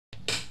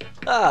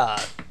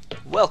Ah,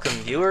 welcome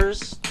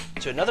viewers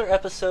to another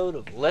episode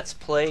of Let's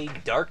Play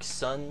Dark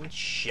Sun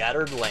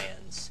Shattered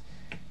Lands.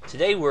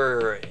 Today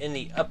we're in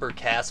the upper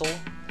castle,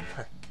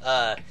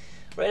 right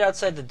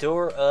outside the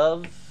door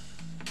of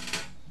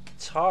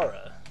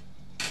Tara.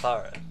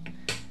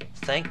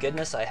 Thank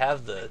goodness I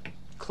have the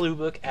clue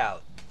book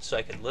out so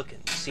I could look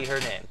and see her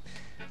name.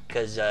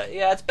 Because,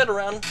 yeah, it's been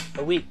around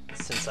a week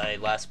since I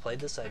last played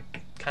this. I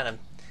kind of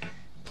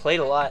played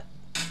a lot,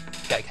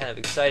 got kind of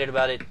excited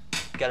about it,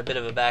 got a bit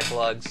of a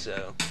backlog,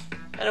 so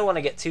I don't want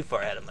to get too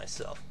far ahead of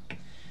myself.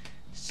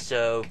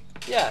 So,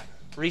 yeah,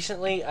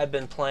 recently I've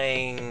been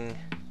playing,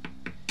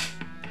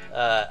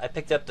 I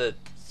picked up the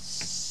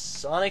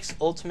Sonic's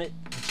Ultimate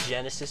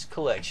Genesis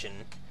Collection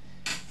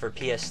for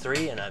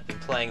PS3, and I've been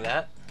playing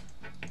that.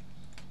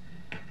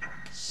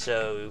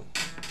 So,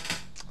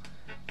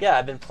 yeah,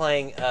 I've been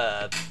playing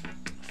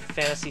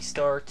Phantasy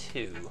Star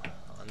 2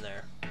 on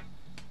there.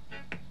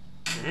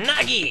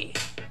 Nagi!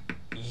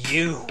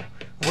 You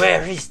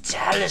wear his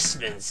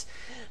talismans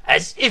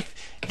as if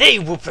they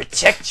will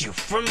protect you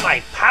from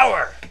my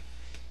power.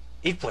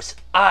 It was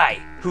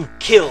I who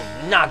killed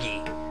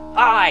Nagi.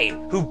 I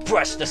who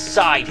brushed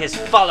aside his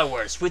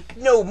followers with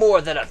no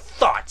more than a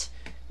thought.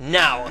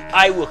 Now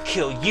I will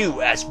kill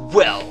you as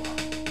well.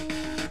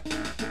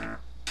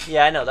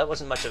 Yeah, I know, that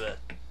wasn't much of a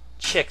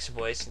chick's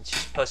voice, and she's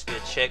supposed to be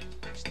a chick.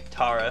 It's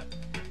Tara.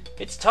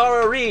 It's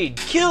Tara Reid.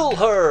 Kill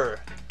her!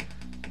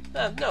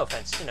 No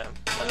offense, you know.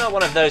 I'm not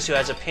one of those who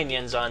has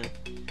opinions on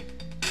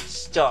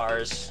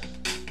stars,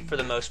 for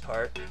the most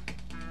part.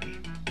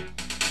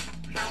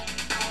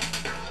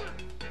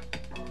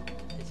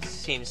 It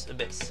seems a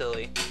bit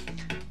silly.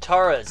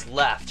 Tara's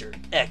laughter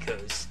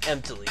echoes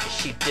emptily as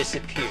she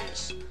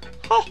disappears.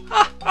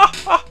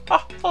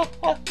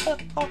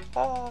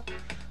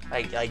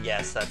 I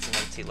guess that's an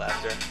empty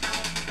laughter.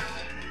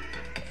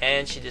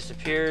 And she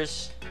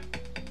disappears,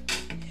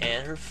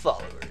 and her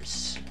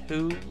followers,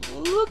 who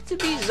look to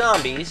be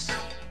zombies,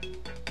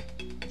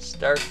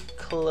 start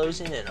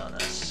closing in on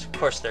us. Of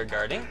course they're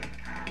guarding,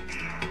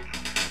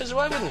 because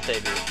why wouldn't they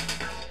be?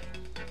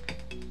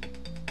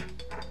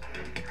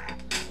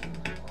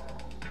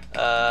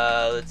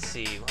 Let's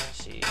see, where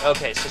is she?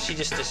 Okay, so she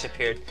just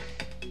disappeared.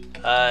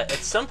 At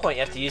some point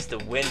you have to use the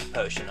wind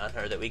potion on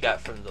her that we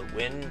got from the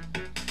wind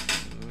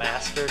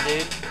master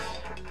dude,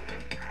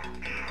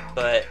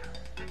 but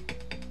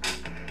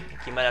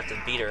you might have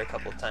to beat her a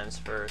couple times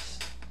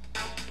first.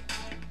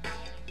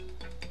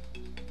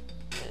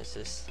 Is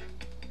this?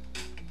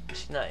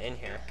 She's not in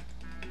here.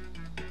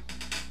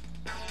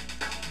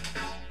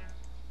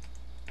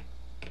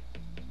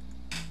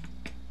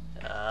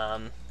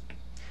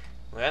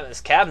 We have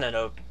this cabinet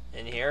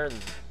in here, and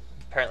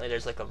apparently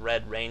there's like a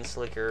red rain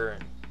slicker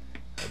and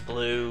a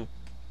blue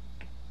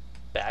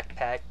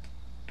backpack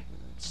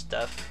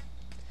stuff.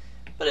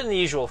 But in the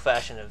usual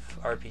fashion of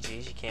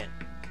RPGs, you can't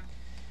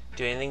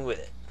do anything with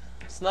it.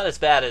 It's not as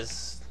bad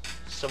as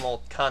some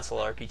old console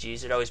RPGs.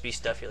 There'd always be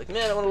stuff you're like,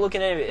 man, I want to look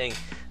at everything.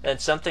 And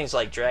some things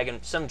like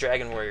some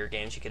Dragon Warrior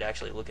games, you could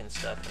actually look in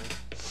stuff.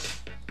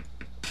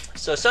 And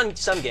so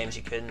some games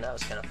you could, and that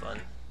was kind of fun.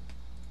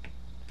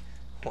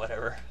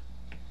 Whatever.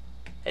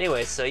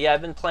 Anyway, so yeah,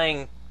 I've been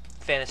playing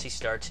Phantasy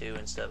Star 2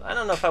 and stuff. I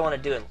don't know if I want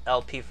to do an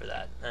LP for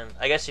that.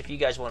 I guess if you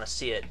guys want to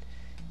see it,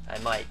 I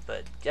might,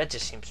 but that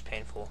just seems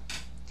painful.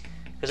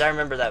 Because I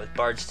remember that with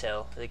Bard's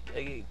Tale.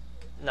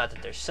 Not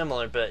that they're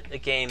similar, but a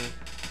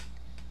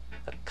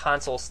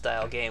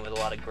console-style game with a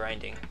lot of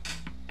grinding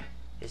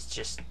is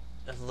just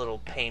a little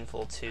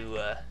painful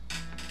to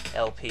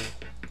LP.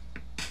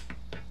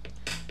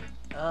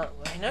 I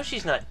know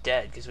she's not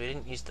dead because we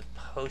didn't use the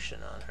potion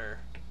on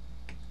her.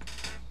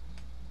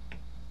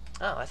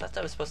 Oh, I thought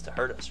that was supposed to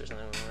hurt us or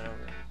something when we went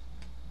over.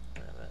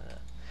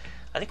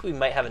 I think we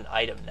might have an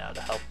item now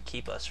to help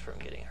keep us from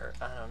getting hurt.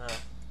 I don't know.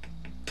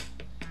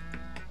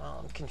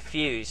 Well, I'm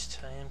confused.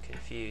 I am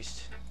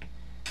confused.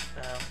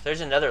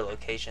 There's another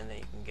location that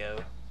you can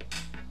go.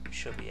 We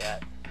should be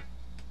at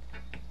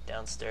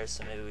downstairs,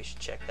 so maybe we should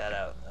check that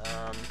out.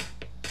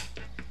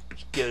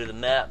 Just go to the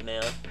map,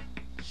 man.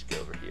 Just go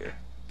over here.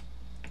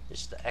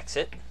 There's the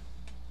exit.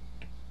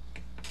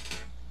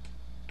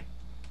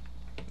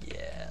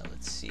 Yeah,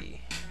 let's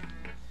see.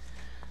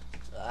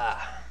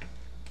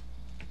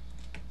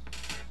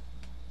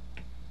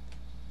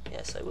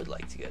 Yes, I would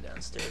like to go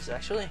downstairs,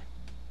 actually.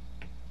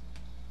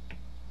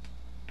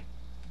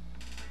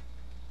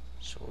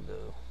 So we'll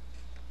go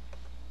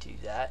do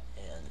that,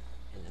 and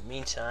in the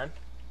meantime,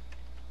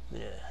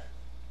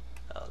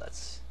 oh,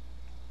 that's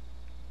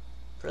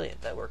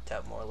brilliant. That worked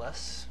out more or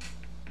less.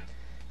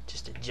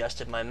 Just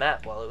adjusted my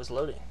map while it was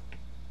loading.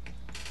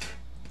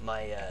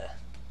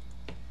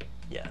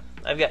 Yeah,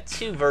 I've got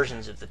two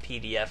versions of the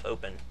PDF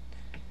open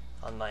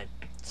on my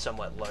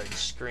somewhat large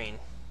screen.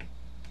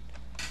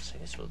 So I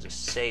guess we'll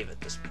just save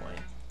at this point.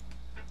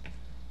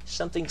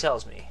 Something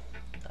tells me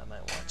I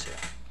might want to.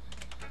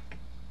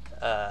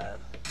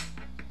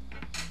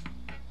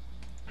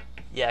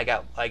 Yeah, I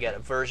got a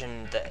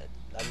version that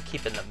I'm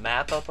keeping the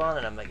map up on,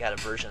 and I got a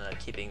version that I'm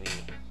keeping the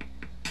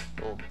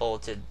little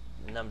bulleted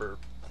number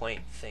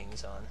point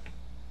things on.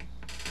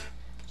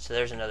 So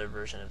there's another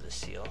version of the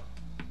seal.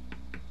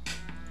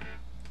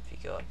 If you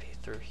go up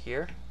through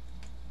here,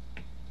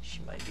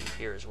 she might be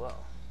here as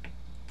well.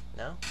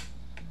 No?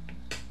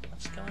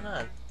 What's going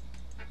on?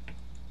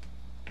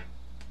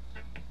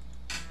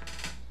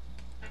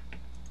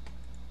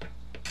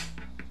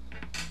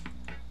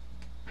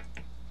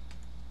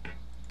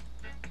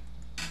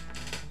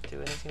 Do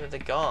anything with the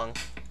gong.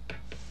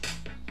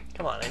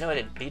 Come on, I know I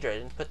didn't beat her. I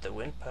didn't put the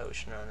wind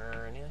potion on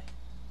her or anything.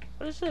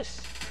 What is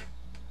this?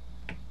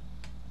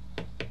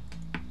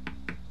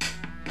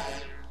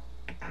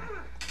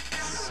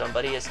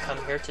 Somebody has come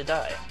here to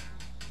die.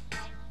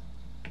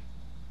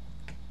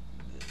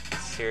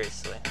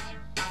 Seriously.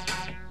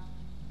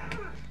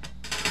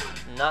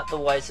 Not the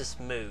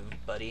wisest move,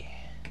 buddy.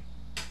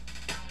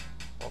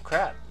 Well,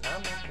 crap. Now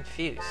I'm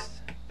confused.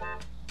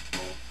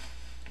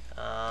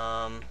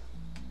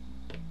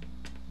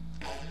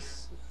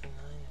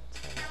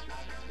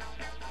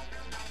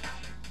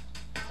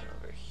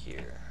 Over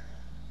here.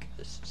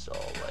 This is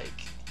all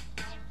like...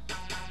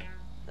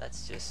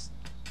 That's just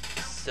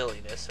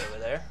silliness over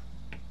there.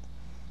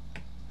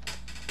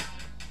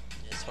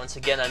 Yes, once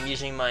again, I'm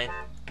using my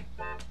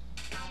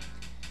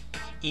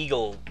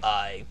eagle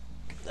eye,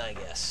 I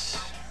guess.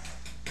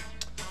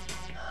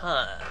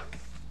 Huh.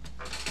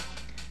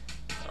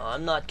 Oh,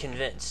 I'm not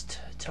convinced.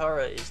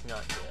 Tara is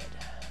not dead.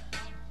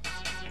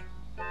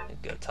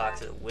 I'd go talk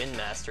to the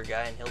Windmaster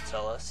guy and he'll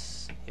tell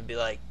us. He'd be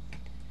like...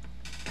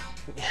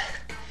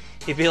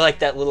 he'd be like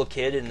that little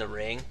kid in The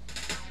Ring.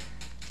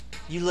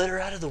 You let her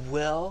out of the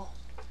well?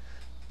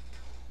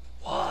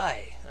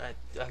 Why?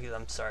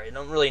 I'm sorry, I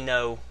don't really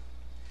know.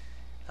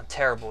 I'm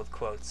terrible with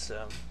quotes,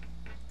 so...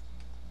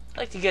 I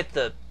like to get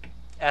the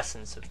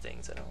essence of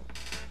things. I don't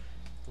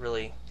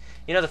really...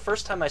 You know, the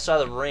first time I saw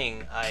The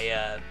Ring,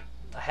 I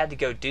had to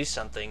go do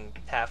something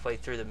halfway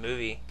through the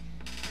movie.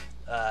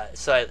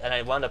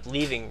 I wound up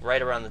leaving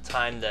right around the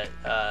time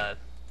that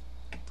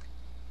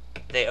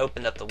they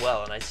opened up the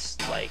well, and I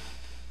just, like...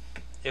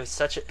 It was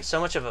so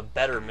much of a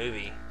better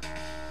movie,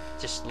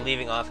 just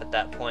leaving off at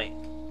that point.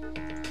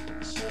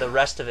 The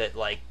rest of it,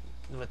 like,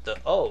 with the,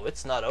 oh,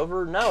 it's not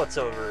over, now it's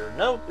over,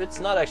 no, it's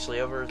not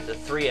actually over, the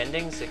three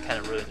endings, it kind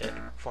of ruined it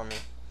for me.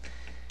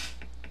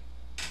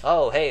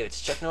 Oh, hey,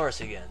 it's Chuck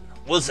Norris again.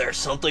 Was there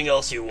something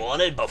else you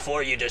wanted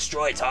before you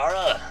destroy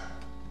Tara?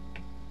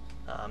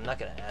 I'm not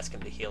going to ask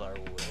him to heal our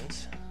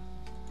wounds,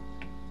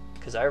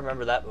 because I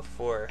remember that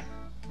before.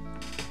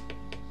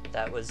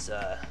 That was,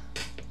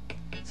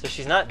 so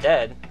she's not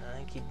dead. I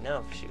think he'd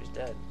know if she was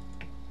dead.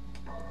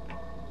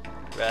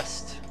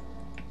 Rest.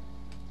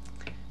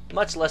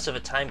 Much less of a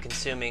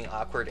time-consuming,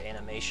 awkward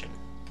animation.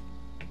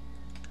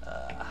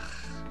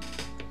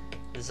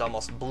 This is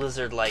almost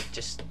Blizzard-like,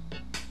 just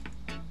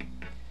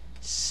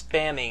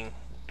spamming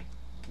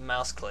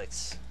mouse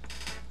clicks.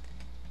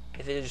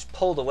 If it just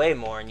pulled away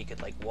more and you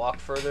could like walk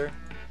further,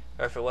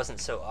 or if it wasn't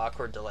so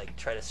awkward to like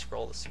try to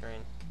scroll the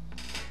screen.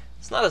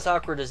 It's not as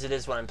awkward as it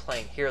is when I'm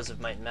playing Heroes of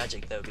Might and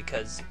Magic though,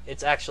 because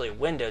it's actually a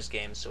Windows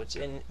game, so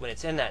when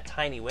it's in that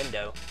tiny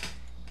window,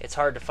 it's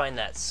hard to find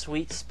that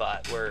sweet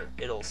spot where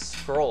it'll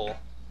scroll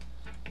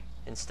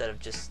instead of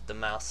just the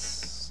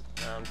mouse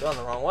going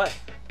the wrong way.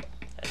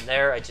 And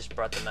there I just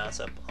brought the mouse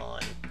up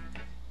on,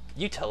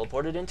 you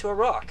teleported into a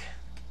rock.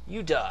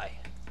 You die.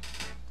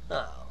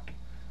 Oh.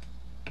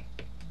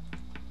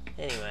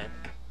 Anyway.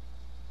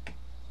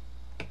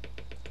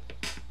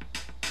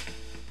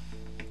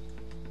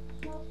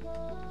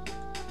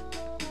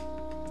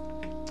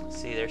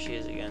 See, there she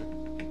is again.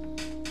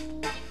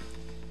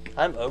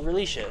 I'm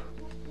Overleisha.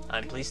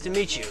 I'm pleased to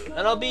meet you,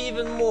 and I'll be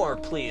even more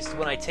pleased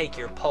when I take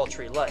your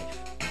paltry life.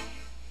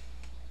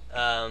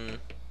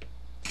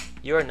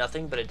 You are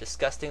nothing but a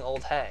disgusting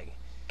old hag.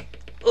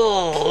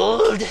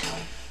 Old?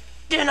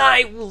 Then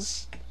I will...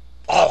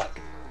 Oh!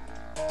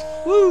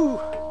 Woo!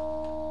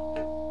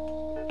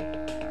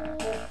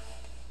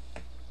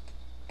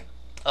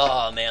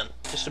 Oh man,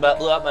 just about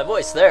blew out my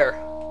voice there.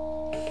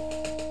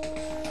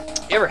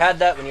 You ever had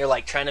that when you're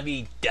like trying to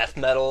be death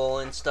metal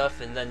and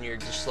stuff, and then you're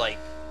just like,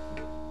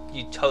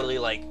 you totally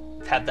like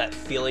have that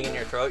feeling in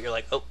your throat, you're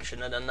like, oh,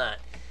 shouldn't have done that.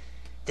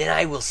 Then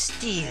I will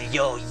steal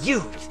your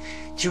youth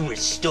to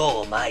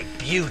restore my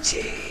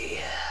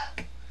beauty.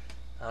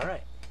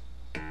 Alright.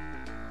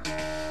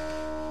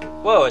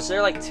 Whoa, is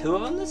there like two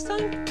of them this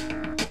time?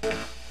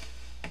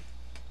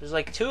 There's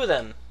like two of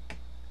them.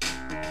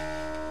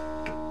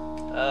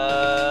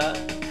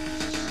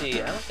 Let's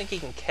see, I don't think he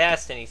can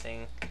cast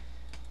anything.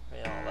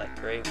 Really all that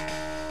great.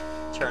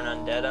 Turn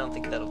undead, I don't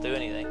think that'll do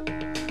anything.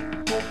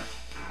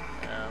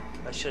 No,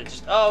 I should have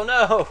just, oh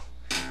no!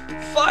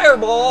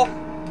 Fireball!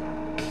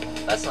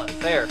 That's not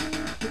fair.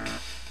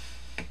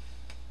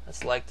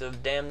 That's like to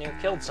have damn near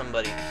killed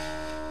somebody.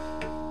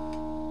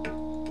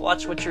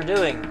 Watch what you're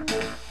doing.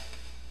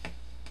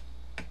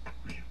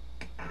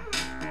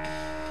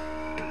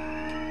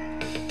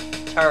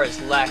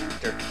 Tara's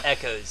laughter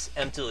echoes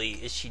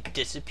emptily as she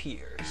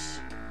disappears.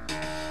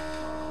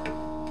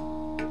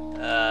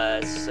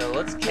 So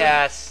let's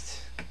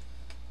cast...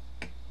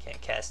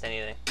 Can't cast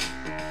anything.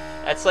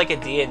 That's like a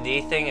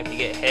D&D thing. If you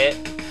get hit,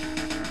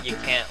 you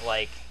can't,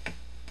 like,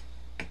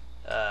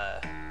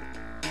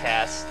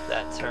 cast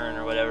that turn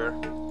or whatever.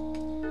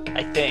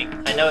 I think.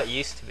 I know it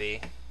used to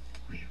be.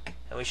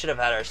 And we should have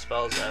had our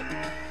spells up.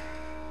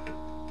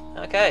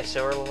 Okay,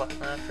 so we're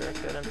after a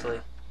good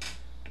empty.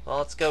 Well,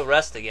 let's go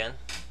rest again,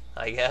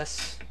 I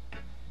guess.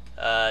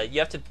 You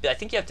have to. I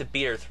think you have to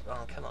beat her.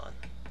 Oh, come on.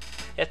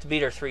 You have to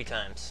beat her 3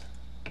 times.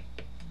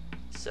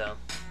 So,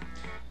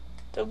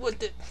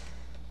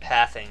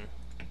 pathing.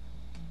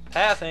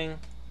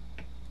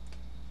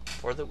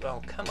 For the.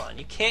 Oh, come on.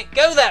 You can't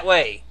go that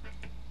way.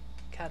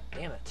 God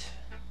damn it.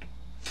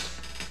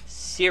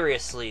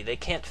 Seriously, they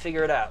can't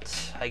figure it out.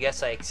 I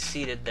guess I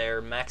exceeded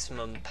their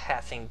maximum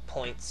pathing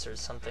points or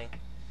something.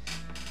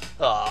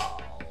 Oh,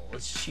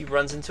 she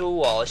runs into a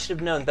wall. I should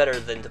have known better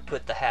than to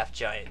put the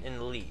half-giant in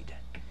the lead.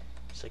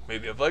 It's like,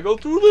 maybe if I go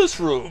through this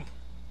room.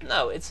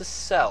 No, it's a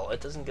cell.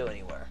 It doesn't go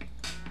anywhere.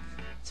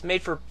 It's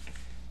made for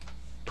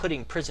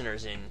putting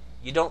prisoners in.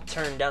 You don't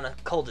turn down a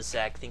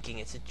cul-de-sac thinking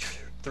it's a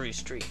through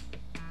street.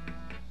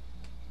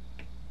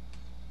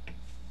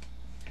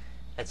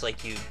 That's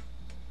like you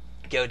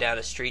go down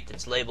a street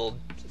that's labeled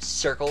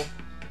circle,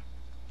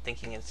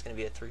 thinking it's going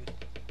to be a through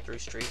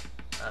street.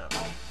 I don't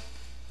know.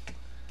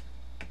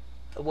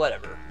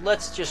 Whatever.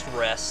 Let's just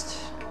rest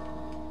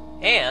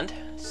and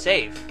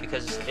save,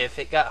 because if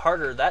it got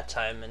harder that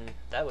time, and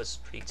that was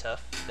pretty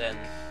tough, then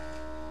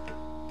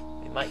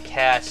we might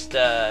cast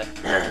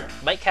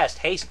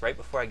haste right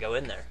before I go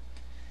in there.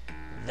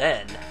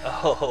 Then,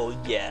 oh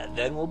yeah,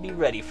 then we'll be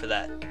ready for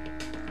that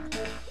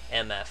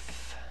MFF.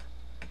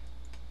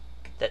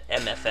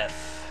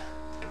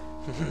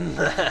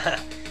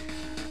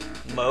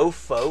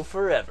 Mofo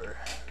forever.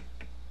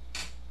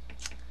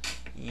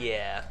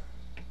 Yeah.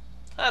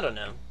 I don't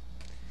know.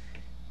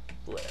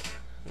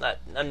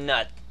 I'm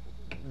not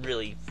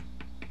really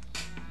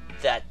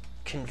that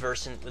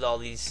conversant with all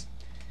these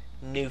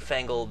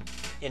newfangled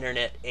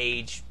internet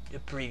age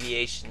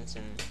abbreviations,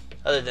 and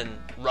other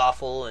than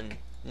Raffle and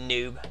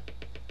Noob.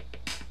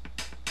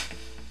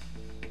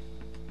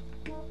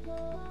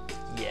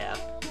 Yeah.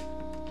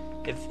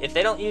 If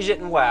they don't use it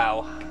in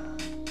WoW,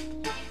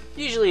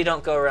 usually you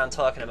don't go around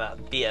talking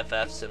about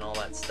BFFs and all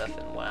that stuff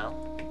in WoW.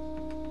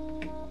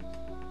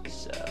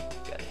 So,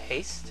 got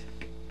haste.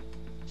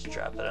 Let's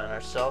drop it on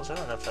ourselves. I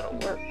don't know if that'll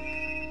work.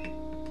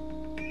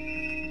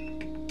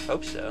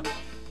 Hope so.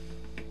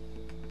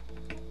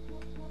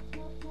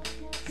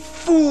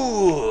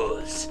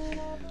 Fools!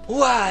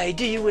 Why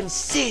do you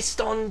insist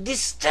on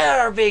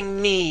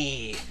disturbing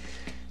me?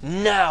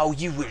 Now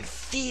you will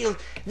feel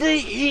the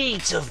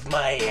heat of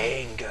my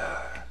anger.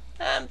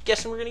 I'm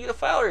guessing we're gonna get a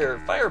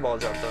fireball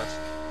dropped on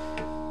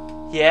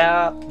us.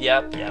 Yeah,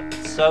 yep.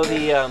 So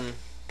the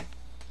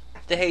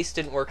haste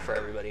didn't work for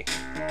everybody.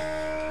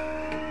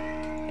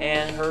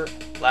 And her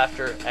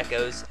laughter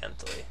echoes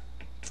emptily.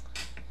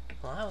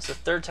 Well, that was the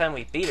 3rd time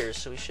we beat her,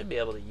 so we should be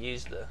able to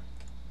use the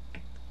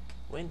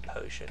wind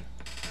potion.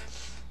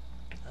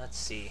 Let's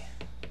see.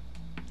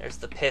 There's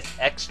the pith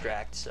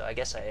extract, so I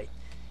guess I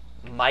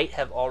might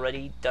have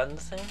already done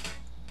the thing.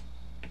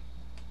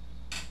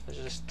 What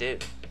does this do?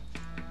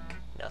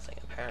 Nothing,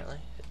 apparently,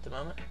 at the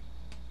moment.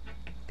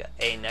 Got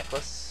a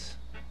necklace.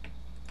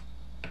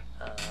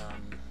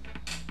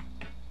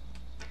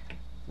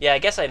 Yeah, I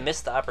guess I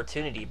missed the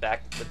opportunity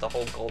back with the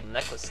whole golden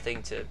necklace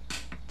thing to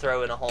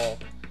throw in a whole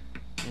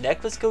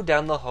necklace go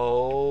down the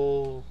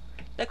hole.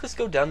 Necklace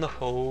go down the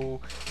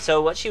hole.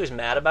 So what she was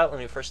mad about when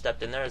we first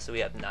stepped in there is that we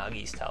have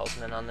Nagi's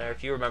talisman on there.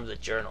 If you remember the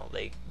journal,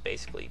 they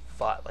basically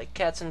fought like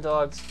cats and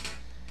dogs.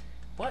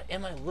 What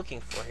am I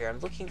looking for here? I'm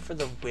looking for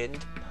the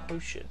wind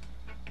potion.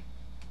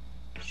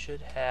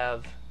 Should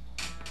have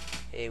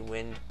a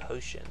wind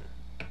potion.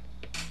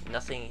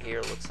 Nothing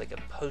here looks like a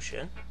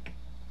potion.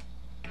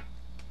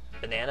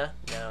 Banana?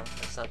 No,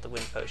 that's not the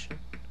wind potion.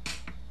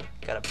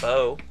 Got a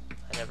bow.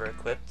 I never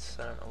equipped,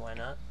 so I don't know why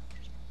not.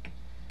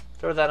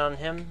 Throw that on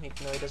him, even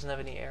though he doesn't have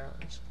any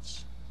arrows.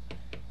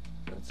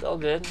 It's all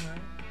good,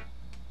 right?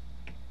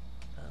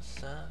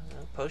 That's,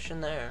 no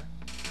potion there.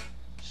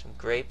 Some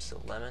grapes, a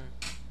lemon.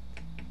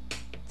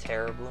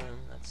 Terror bloom.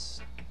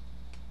 That's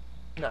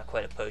not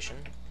quite a potion.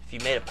 If you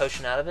made a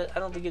potion out of it, I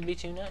don't think it'd be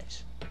too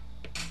nice.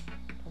 I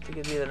don't think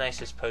it'd be the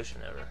nicest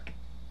potion ever.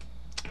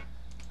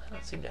 I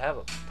don't seem to have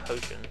a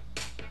potion.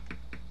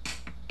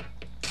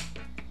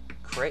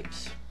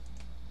 Grapes.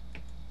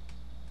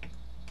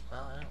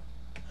 Well,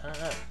 I don't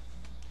know.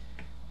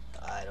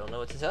 I don't know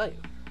what to tell you.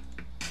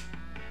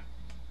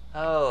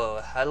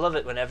 Oh, I love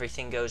it when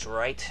everything goes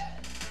right.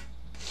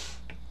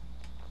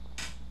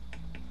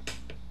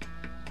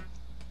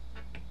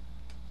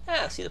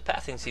 Yeah, see, the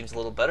pathing seems a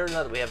little better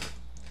now that we have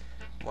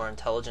a more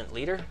intelligent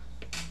leader.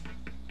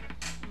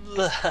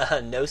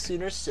 No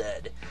sooner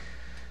said.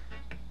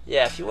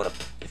 Yeah, if you want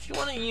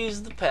to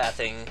use the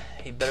pathing,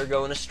 you better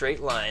go in a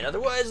straight line.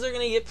 Otherwise, they're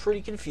gonna get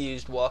pretty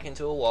confused, walk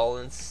into a wall,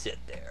 and sit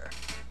there.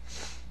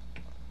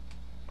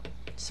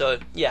 So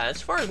yeah,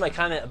 as far as my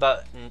comment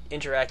about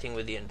interacting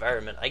with the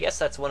environment, I guess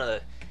that's one of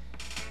the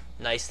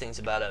nice things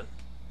about a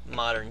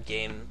modern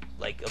game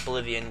like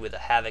Oblivion with a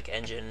Havoc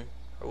engine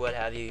or what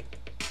have you,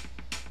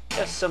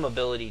 have some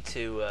ability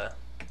to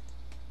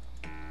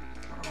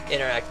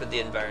interact with the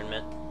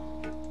environment.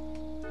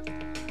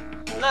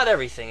 Not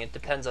everything, it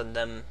depends on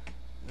them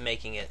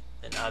making it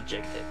an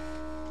object that,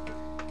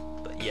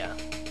 but yeah.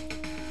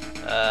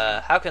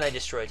 How can I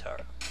destroy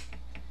Tara?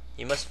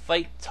 You must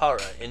fight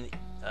Tara in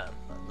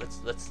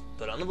let's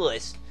put on the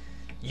voice.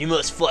 You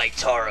must fight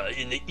Tara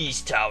in the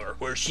East Tower,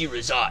 where she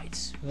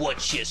resides.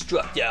 Once she is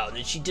struck down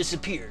and she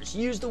disappears,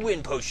 use the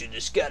wind potion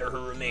to scatter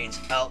her remains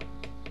out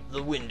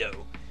the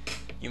window.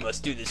 You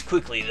must do this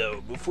quickly,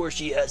 though, before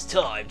she has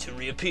time to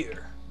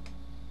reappear.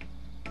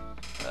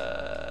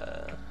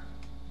 Can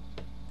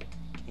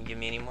you give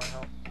me any more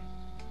help?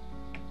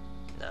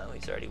 No,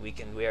 he's already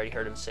weakened. We already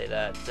heard him say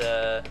that.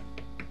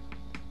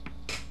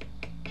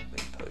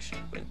 Wind potion,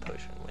 wind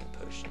potion, wind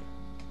potion.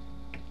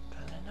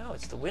 I don't know,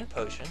 it's the wind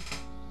potion.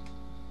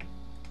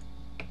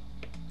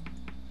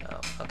 Oh,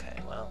 okay,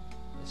 well,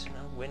 there's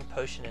no wind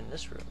potion in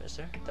this room, is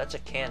there? That's a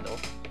candle,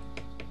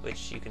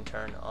 which you can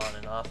turn on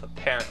and off,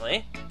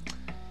 apparently.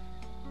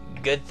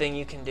 Good thing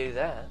you can do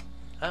that.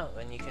 Oh,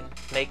 and you can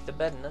make the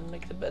bed and then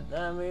make the bed.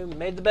 We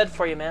made the bed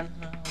for you, man.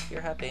 I hope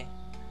you're happy.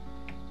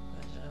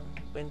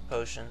 Wind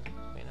potion.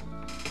 You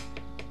know,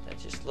 I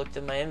just looked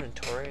in my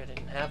inventory. I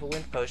didn't have a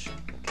wind potion.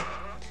 Okay.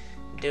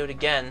 Do it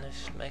again.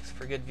 This makes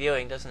for good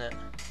viewing, doesn't it?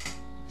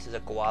 This is a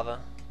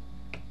guava.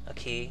 A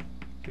key.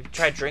 We've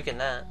tried drinking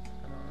that.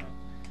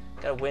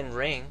 Got a wind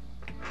ring.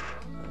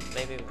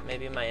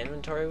 Maybe my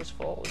inventory was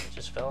full and it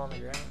just fell on the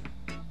ground.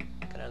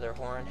 Got another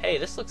horn. Hey,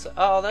 this looks.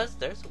 Oh,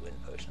 there's a wind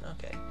potion.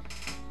 Okay.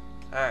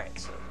 All right.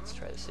 So let's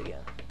try this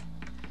again.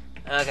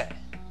 Okay.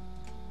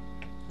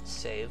 Let's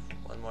save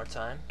one more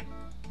time.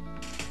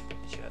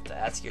 You have to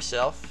ask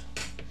yourself,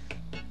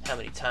 how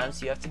many times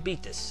do you have to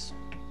beat this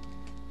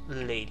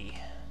lady?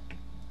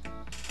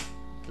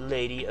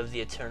 Lady of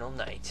the Eternal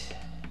Night.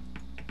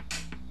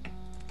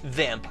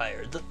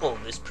 Vampire, the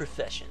oldest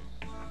profession.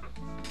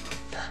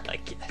 I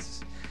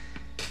guess.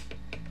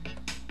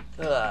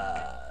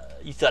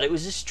 You thought it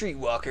was a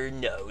streetwalker?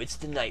 No, it's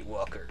the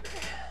Nightwalker.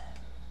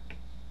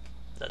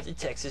 Not the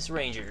Texas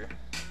Ranger.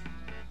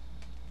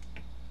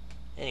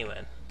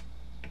 Anyway.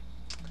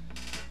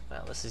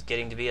 Well, this is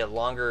getting to be a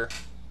longer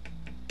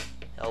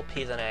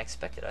LP than I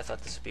expected. I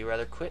thought this would be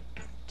rather quick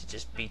to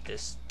just beat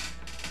this.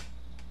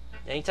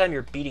 Anytime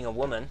you're beating a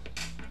woman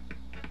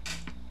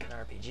in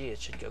an RPG,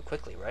 it should go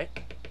quickly, right?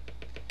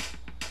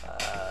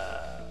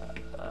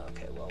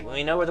 Okay, well,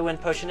 we know where the wind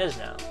potion is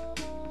now.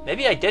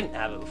 Maybe I didn't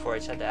have it before I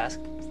just had to ask.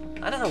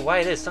 I don't know why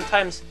it is.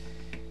 Sometimes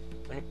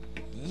when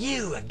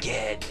you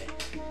again,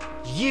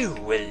 you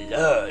will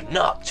learn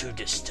not to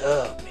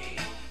disturb me.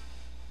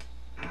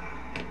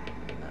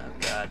 Oh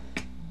God.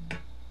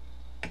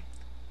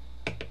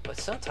 But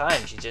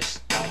sometimes you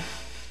just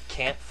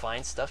can't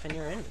find stuff in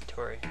your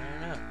inventory. I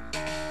don't know.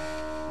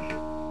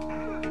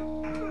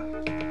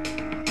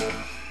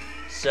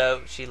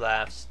 So she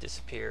laughs,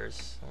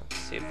 disappears. Let's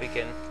see if we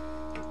can.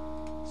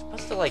 I'm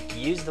supposed to like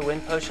use the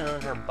wind potion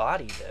on her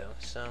body though.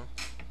 So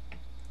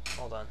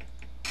hold on.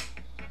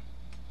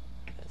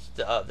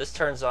 This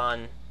turns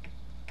on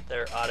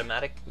their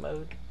automatic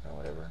mode or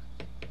whatever.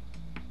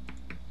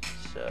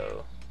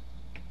 So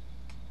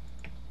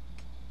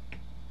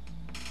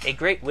a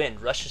great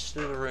wind rushes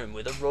through the room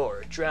with a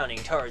roar, drowning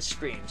Tara's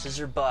screams as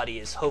her body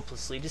is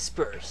hopelessly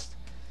dispersed.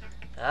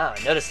 Ah,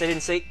 I noticed they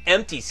didn't say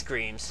empty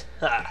screams.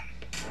 Ha!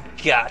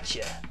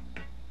 Gotcha.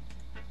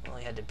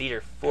 Only had to beat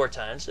her 4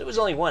 times. It was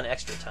only 1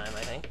 extra time,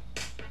 I think.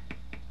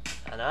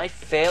 And I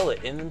fail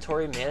at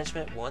inventory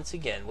management once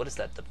again. What is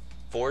that, the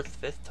 4th,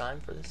 5th time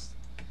for this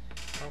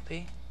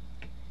LP?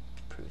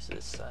 Improves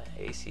this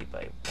AC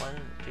by 1,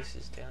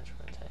 reduces damage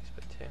from attacks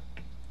by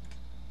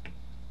 2.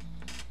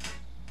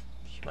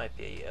 You might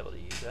be able to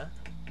use that.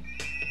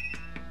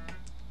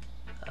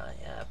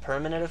 Yeah,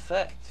 permanent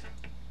effect.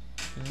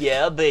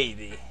 Yeah,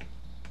 baby.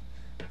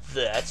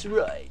 That's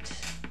right.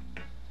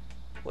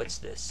 What's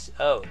this?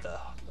 Oh, the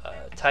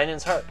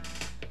Tynan's Heart.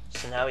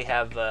 So now we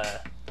have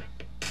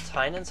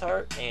Tynan's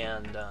Heart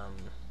and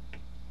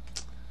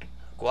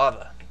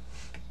Guava.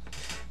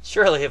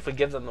 Surely if we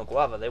give them a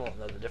guava, they won't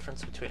know the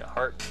difference between a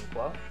heart and a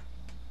guava.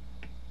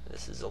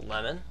 This is a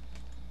lemon.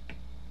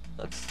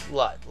 Looks a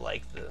lot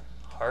like the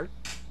heart.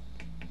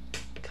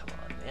 Come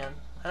on, man.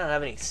 I don't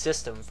have any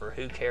system for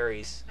who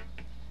carries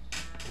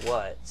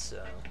what,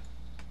 so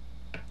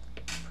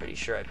pretty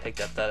sure I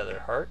picked up that other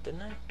heart,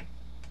 didn't I?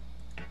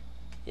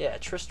 Yeah,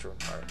 Tristram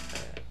heart.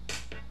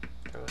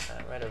 Throw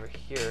that right over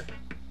here.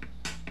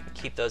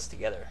 Keep those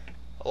together,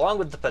 along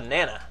with the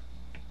banana.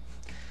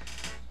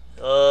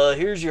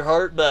 Here's your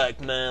heart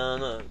back,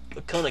 man. I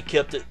kind of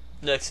kept it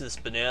next to this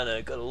banana.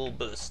 It got a little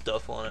bit of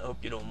stuff on it.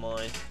 Hope you don't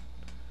mind.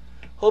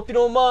 Hope you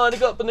don't mind. I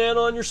got banana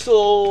on your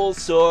soul.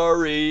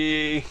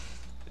 Sorry.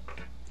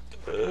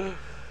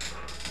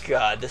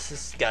 God, this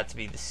has got to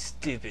be the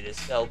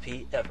stupidest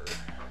LP ever.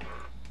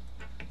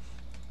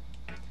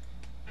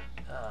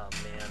 Oh,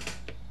 man.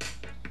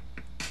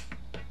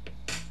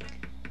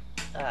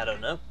 I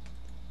don't know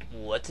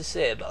what to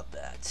say about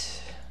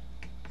that.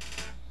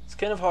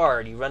 kind of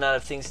hard. You run out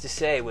of things to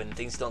say when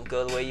things don't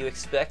go the way you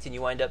expect, and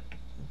you wind up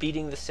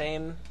beating the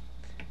same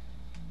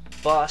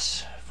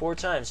boss 4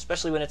 times,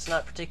 especially when it's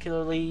not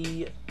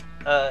particularly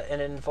an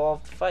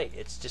involved fight.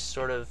 It's just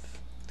sort of,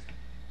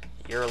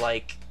 you're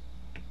like,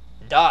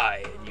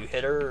 die, and you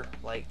hit her,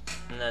 like,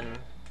 and then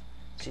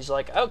she's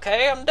like,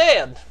 okay, I'm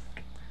dead.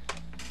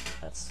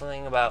 That's the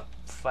thing about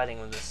fighting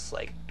with this,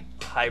 like,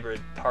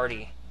 hybrid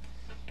party,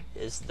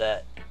 is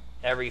that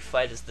every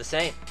fight is the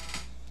same.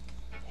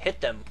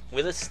 Hit them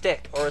with a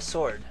stick or a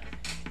sword.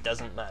 It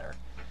doesn't matter.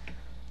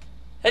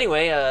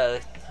 Anyway,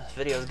 this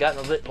video's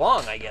gotten a bit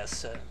long, I guess.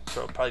 So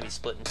it'll probably be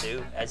split in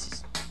 2,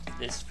 as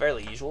is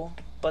fairly usual.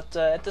 But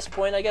at this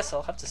point, I guess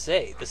I'll have to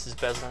say, this is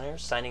Bezliner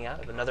signing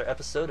out of another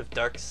episode of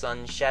Dark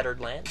Sun Shattered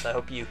Lands. I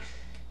hope you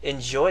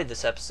enjoyed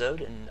this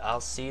episode, and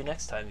I'll see you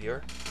next time,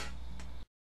 viewer.